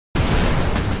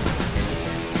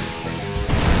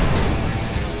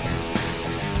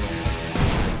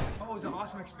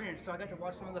awesome experience. So I got to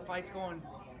watch some of the fights going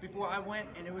before I went,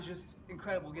 and it was just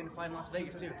incredible getting to fight in Las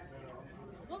Vegas too.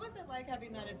 What was it like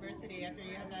having that adversity after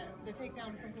you had the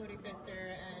takedown from Cody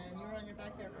Pfister and you were on your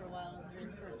back there for a while during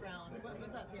the first round? What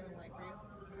was that feeling like for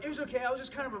you? It was okay. I was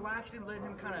just kind of relaxing, letting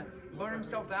him kind of burn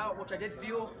himself out, which I did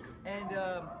feel. And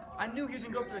I knew he was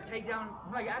going to go for the takedown.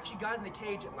 When I actually got in the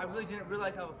cage, I really didn't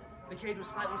realize how the cage was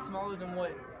slightly smaller than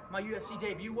what my UFC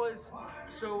debut was.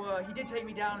 So he did take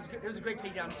me down. It was a great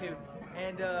takedown too.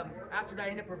 And after that, I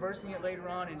ended up reversing it later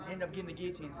on and ended up getting the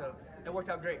guillotine. So that worked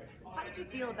out great. How did you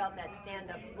feel about that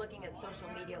stand-up? Looking at social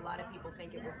media, a lot of people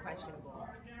think it was questionable.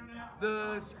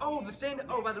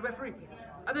 By the referee.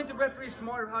 I think the referee is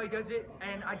smart of how he does it,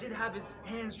 and I did have his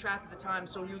hands trapped at the time,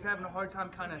 so he was having a hard time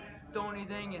kind of throwing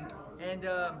anything, and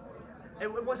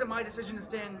it wasn't my decision to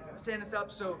stand us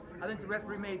up. So I think the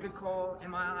referee made a good call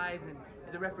in my eyes, and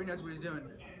the referee knows what he's doing.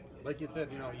 Like you said,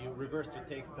 you reversed your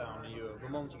takedown. The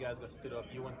moment you guys got stood up,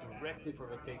 you went directly for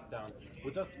the takedown.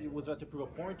 Was that to prove a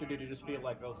point, or did you just feel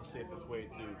like that was the safest way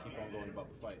to keep on going about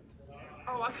the fight?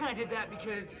 Oh, I kind of did that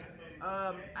because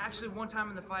actually one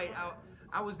time in the fight,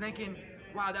 I was thinking,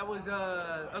 wow, that was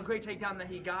a great takedown that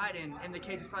he got, and the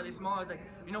cage is slightly small. I was like,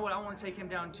 you know what, I want to take him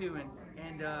down too,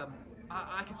 and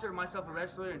I consider myself a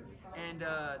wrestler, and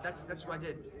that's what I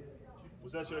did.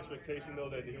 Was that your expectation, though,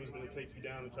 that he was going to take you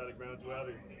down and try to ground you out,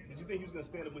 or did you think he was going to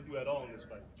stand up with you at all in this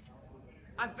fight?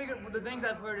 I figured, well, the things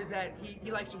I've heard is that he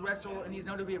likes to wrestle, and he's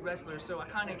known to be a wrestler, so I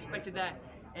kind of expected that,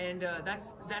 and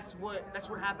that's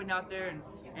what happened out there,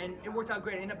 and it worked out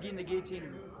great. I ended up getting the guillotine,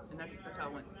 and that's how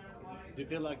it went. Do you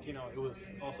feel like it was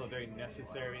also a very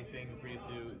necessary thing for you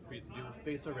to do,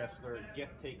 face a wrestler,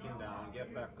 get taken down,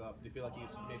 get back up? Do you feel like you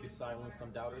should maybe silence some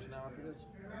doubters now after this?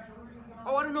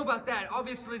 Oh, I don't know about that.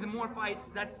 Obviously, the more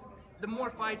fights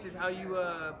is how you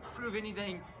prove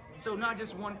anything. So not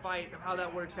just one fight, how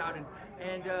that works out,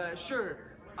 and sure,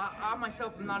 I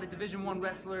myself am not a Division I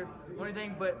wrestler or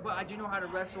anything, but I do know how to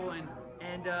wrestle, and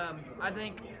I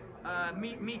think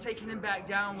me taking him back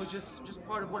down was just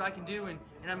part of what I can do, and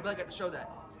I'm glad I got to show that.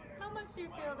 How much do you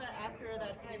feel that after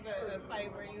that type of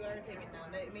fight where you are taken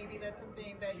down, that maybe that's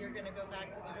something that you're going to go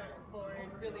back to the drawing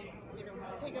board, really,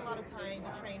 take a lot of time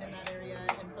to train in that area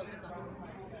and focus on it?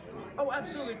 Oh,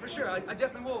 absolutely, for sure. I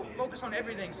definitely will focus on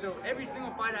everything. So every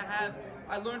single fight I have,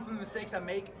 I learn from the mistakes I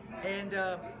make, and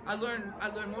I learn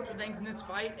multiple things in this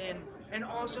fight, and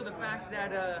also the fact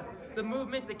that the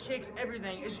movement, the kicks,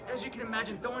 everything. As you can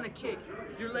imagine, throwing a kick,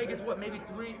 your leg is what, maybe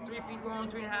 3 feet long,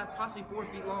 3.5, possibly 4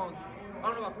 feet long. I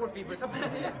don't know about 4 feet, but something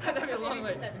that'd be a long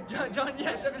leg. John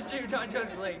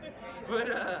Jones' leg.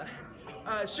 But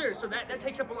sure, so that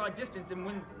takes up a lot of distance, and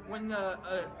when the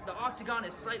octagon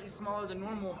is slightly smaller than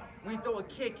normal, when you throw a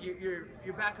kick, you're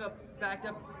backed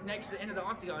up next to the end of the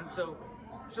octagon. So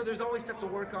there's always stuff to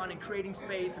work on, and creating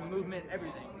space and movement,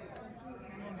 everything. How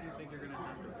long do you think you're going to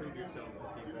have to prove yourself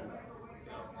to people?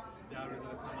 Doubters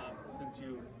that have come up since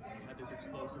you've had this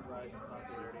explosive rise to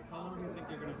popularity. How long do you think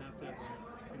you're going to have to,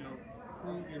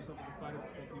 prove yourself as a fighter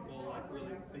before people really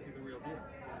think you're the real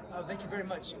deal? Thank you very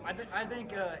much. I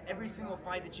think every single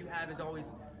fight that you have is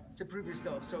always to prove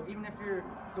yourself. So even if you're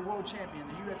the world champion,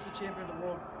 the UFC champion of the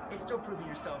world, it's still proving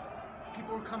yourself.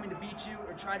 People are coming to beat you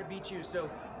or try to beat you. So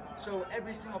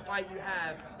every single fight you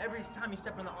have, every time you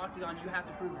step in the octagon, you have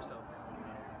to prove yourself.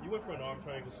 You went for an arm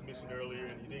triangle submission earlier,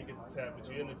 and you didn't get the tap, but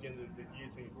you ended up getting the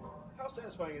guillotine. How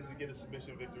satisfying is it to get a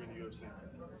submission victory in the UFC?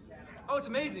 Oh, it's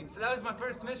amazing. So that was my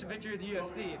first submission victory in the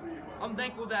UFC. I'm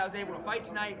thankful that I was able to fight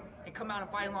tonight and come out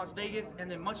and fight in Las Vegas, and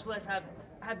then much less have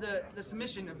the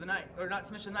submission of the night, or not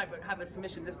submission of the night, but have a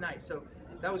submission this night. So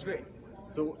that was great.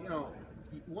 So,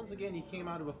 once again, you came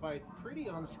out of a fight pretty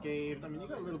unscathed. I mean, you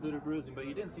got a little bit of bruising, but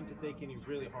you didn't seem to take any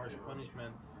really harsh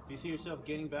punishment. Do you see yourself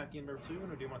getting back in there soon,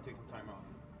 or do you want to take some time off?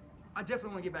 I definitely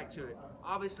want to get back to it.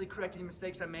 Obviously, correct any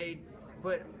mistakes I made,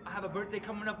 but I have a birthday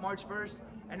coming up March 1st,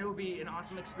 and it will be an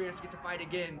awesome experience to get to fight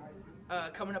again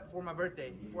coming up before my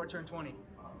birthday, before I turn 20.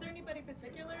 Is there anybody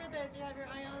particular that you have your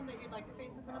eye on that you'd like to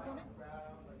face as an opponent?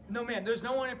 No, man, there's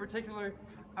no one in particular.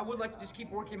 I would like to just keep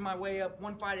working my way up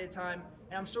one fight at a time,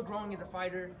 and I'm still growing as a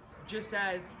fighter, just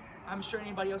as I'm sure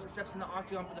anybody else that steps in the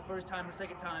octagon for the first time or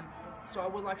second time. So I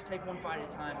would like to take one fight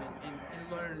at a time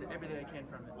and learn everything I can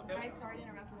from it. Guys, sorry to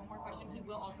interrupt you. One more question. He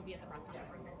will also be at the press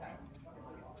conference.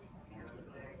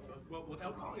 Well,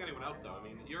 without calling anyone out, though, I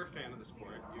mean, you're a fan of the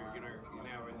sport. You're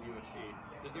now in the UFC.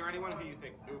 Is there anyone who you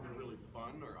think it would be really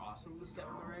fun or awesome to step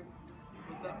in the ring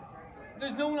with them?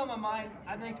 There's no one on my mind.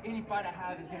 I think any fight I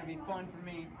have is going to be fun for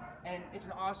me, and it's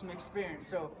an awesome experience.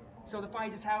 So the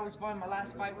fight just had was fun. My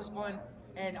last fight was fun,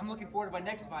 and I'm looking forward to my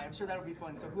next fight. I'm sure that'll be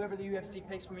fun. So whoever the UFC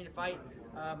picks for me to fight,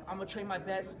 I'm gonna train my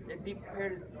best and be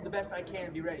prepared as the best I can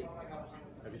and be ready.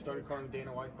 Have you started calling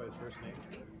Dana White by his first name?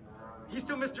 He's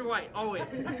still Mr. White,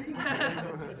 always. Thanks,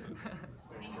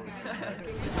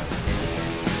 guys.